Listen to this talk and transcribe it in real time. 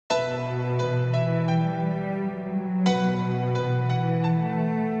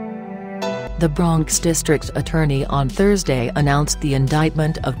The Bronx District Attorney on Thursday announced the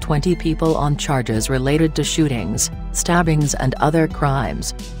indictment of 20 people on charges related to shootings, stabbings and other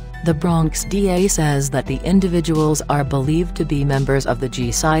crimes. The Bronx DA says that the individuals are believed to be members of the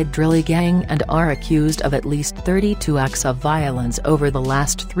G-Side Drilly gang and are accused of at least 32 acts of violence over the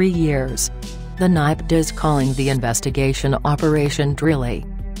last 3 years. The NYC is calling the investigation Operation Drilly.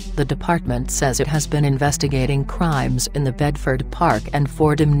 The department says it has been investigating crimes in the Bedford Park and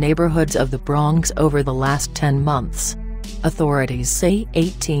Fordham neighborhoods of the Bronx over the last 10 months. Authorities say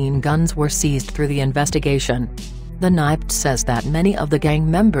 18 guns were seized through the investigation. The NYC says that many of the gang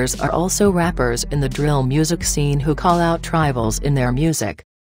members are also rappers in the drill music scene who call out tribals in their music.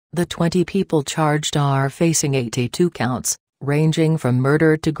 The 20 people charged are facing 82 counts, ranging from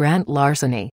murder to grand larceny.